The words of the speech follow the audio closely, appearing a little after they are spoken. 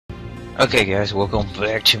Okay guys, welcome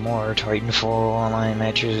back to more Titanfall Online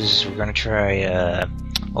Matches. We're gonna try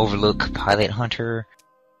Overlook Pilot Hunter.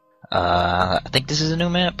 I think this is a new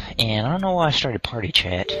map, and I don't know why I started party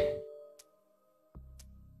chat.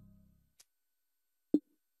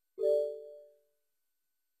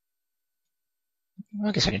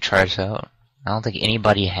 I guess I can try this out. I don't think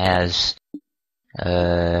anybody has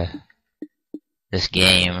this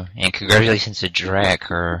game, and congratulations to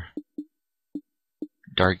Drac or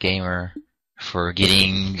Dark Gamer for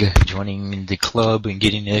joining the club and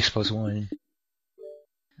getting the X+1.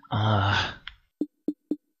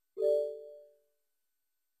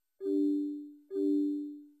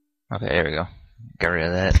 Okay, there we go. Got rid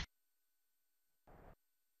of that.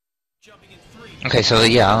 Okay, so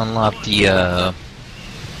yeah, I unlocked the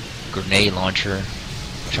grenade launcher,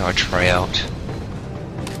 which I'll try out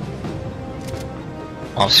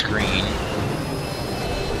off screen.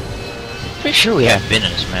 Pretty sure we haven't been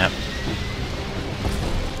in this map.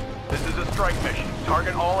 This is a strike mission.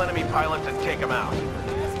 Target all enemy pilots and take them out.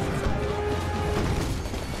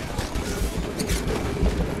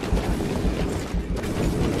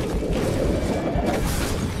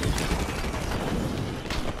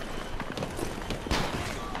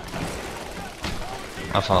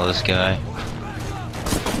 I'll follow this guy.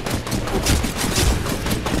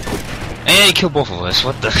 And he killed both of us,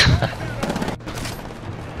 what the?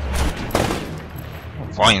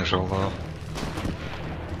 Volume's so low.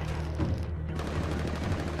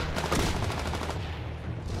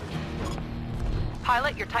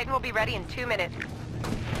 Pilot, your Titan will be ready in 2 minutes.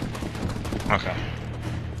 Okay.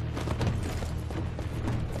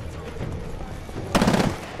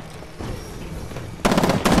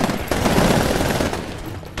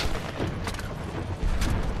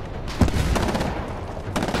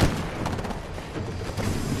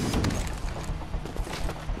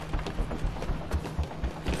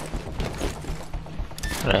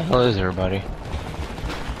 What the hell is everybody?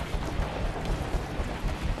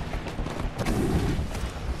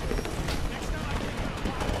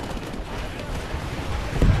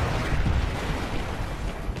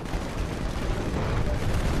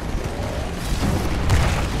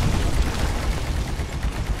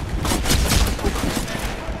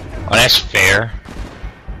 Oh, that's fair.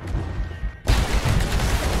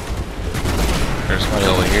 There's somebody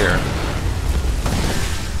over here.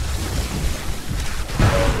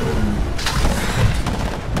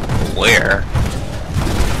 Where?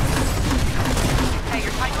 Hey,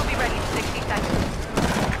 your Titan will be ready in 60 seconds.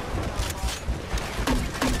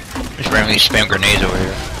 Just randomly spam grenades over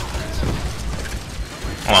here.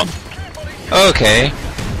 Hold on. Okay.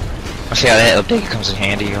 Let's see how that update comes in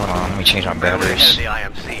handy. Hold on, let me change my batteries. The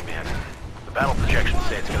IMC, man. The battle projections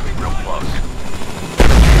say it's gonna be real close.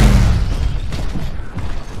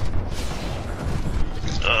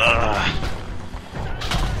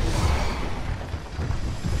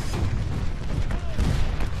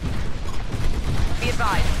 Be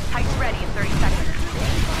advised, Titan ready in 30 seconds.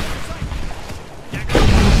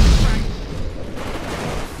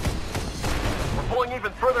 We're pulling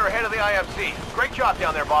even further ahead of the IMC. Great job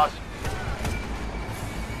down there, boss.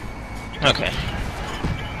 Okay.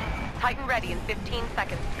 Titan ready in 15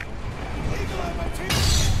 seconds.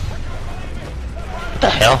 What the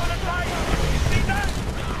hell?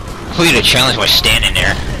 Complete a challenge by standing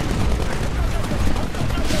there.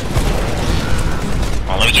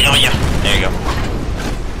 Oh, let me get on you. There you go.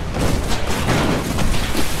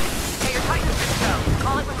 Hey, your Titan's good to go.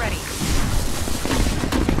 Call it when ready.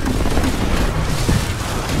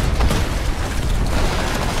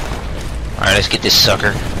 Alright, let's get this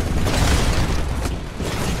sucker.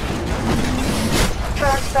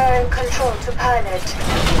 Transferring control to pilot.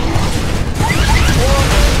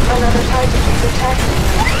 Warning, another Titan is attacking.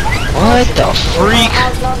 What the freak?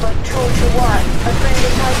 Outnumbered 2 to 1. A friendly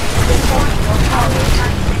Titan is attacking your pilot.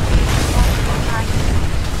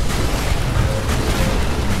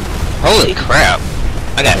 Holy crap.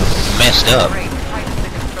 I got messed up. Great, the Titan's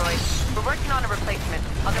been destroyed. We're working on a replacement.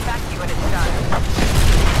 I'll get back to you when it's done.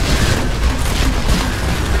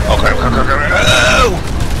 Okay, oh!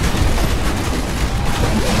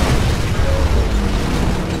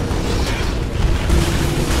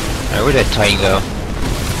 Alright, where'd that Titan go?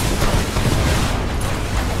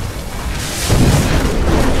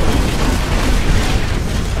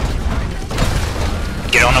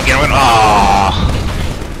 Get on him, get on him! Aww!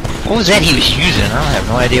 What was that he was using? I have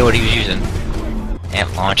no idea what he was using.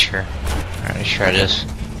 Amp launcher. Alright, let's try this.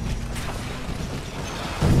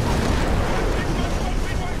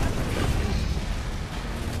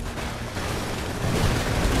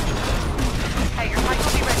 Hey, your Titan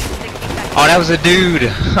will be ready in 60 seconds. Oh, that was a dude!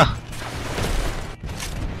 Huh.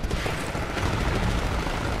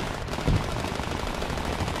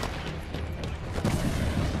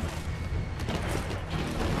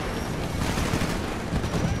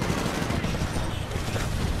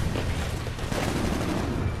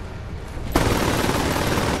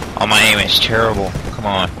 Oh, my aim is terrible. Come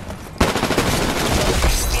on. Be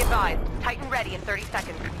advised, Titan ready in 30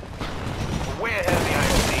 seconds. We're way ahead of the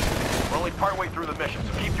IMC. We're only partway through the mission,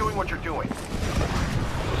 so keep doing what you're doing.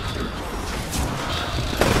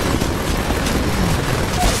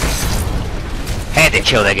 Had to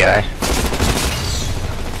kill that guy.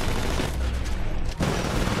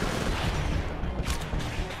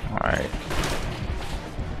 Alright.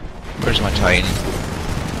 Where's my Titan?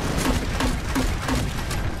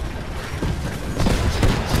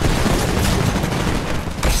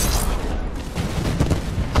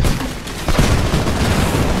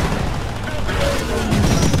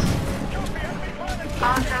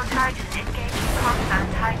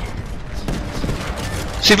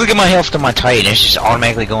 See, look at my health to my Titan. It's just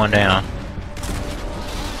automatically going down.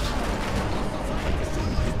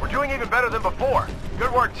 We're doing even better than before.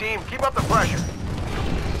 Good work, team. Keep up the pressure.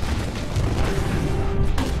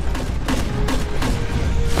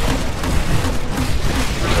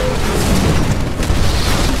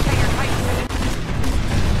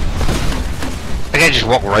 That guy just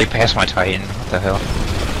walked right past my Titan. What the hell?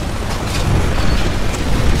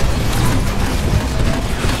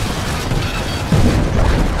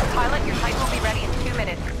 Pilot, your Titan will be ready in 2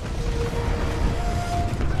 minutes.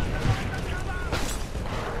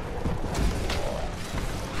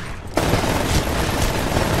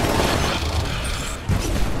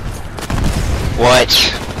 What?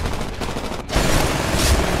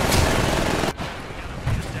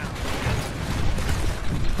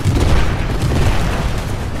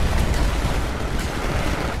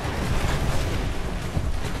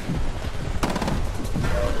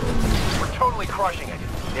 We're totally crushing it.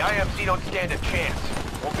 The IMC don't stand a chance.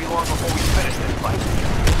 Won't be long before we finish this fight.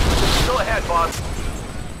 Still ahead, boss.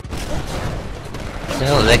 What the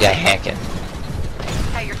hell is that guy hacking?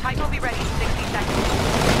 Hey, your Titan will be ready in 60 seconds.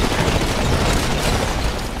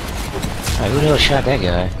 Alright, who the hell shot that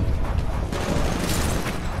guy?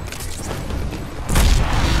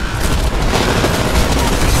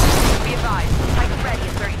 Be advised, Titan ready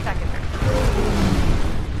in 30 seconds.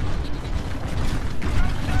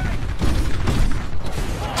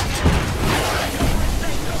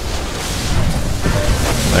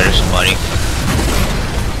 There's somebody.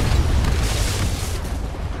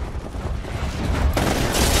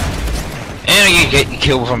 And you get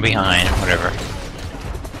killed from behind, whatever.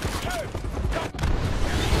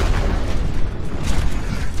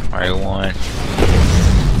 Alright, one.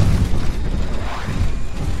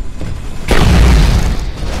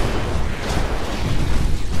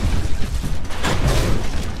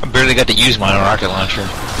 I barely got to use my rocket launcher.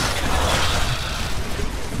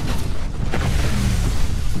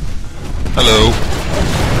 Hello.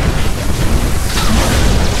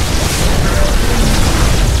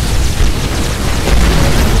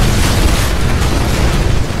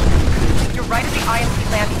 You're right at the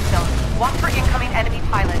IMC landing zone. Watch for incoming enemy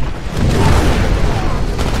pilot.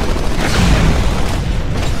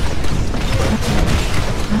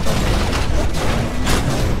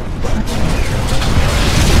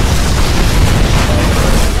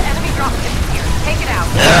 The enemy dropship is here. Take it out.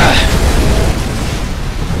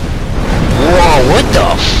 Whoa, what the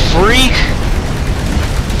freak?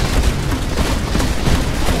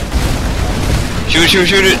 Shoot, shoot,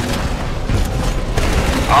 shoot it.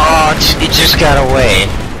 Oh, it just got away.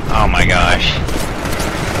 Oh my gosh.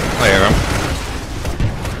 Whatever.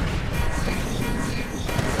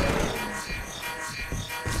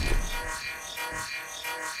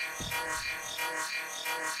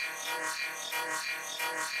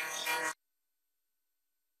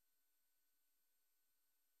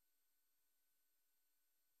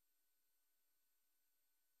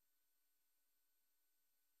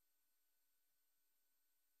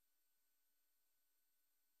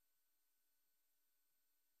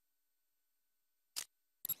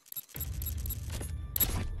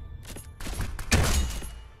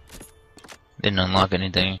 Didn't unlock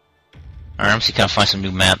anything. Alright, I'm see, can I find some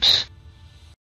new maps?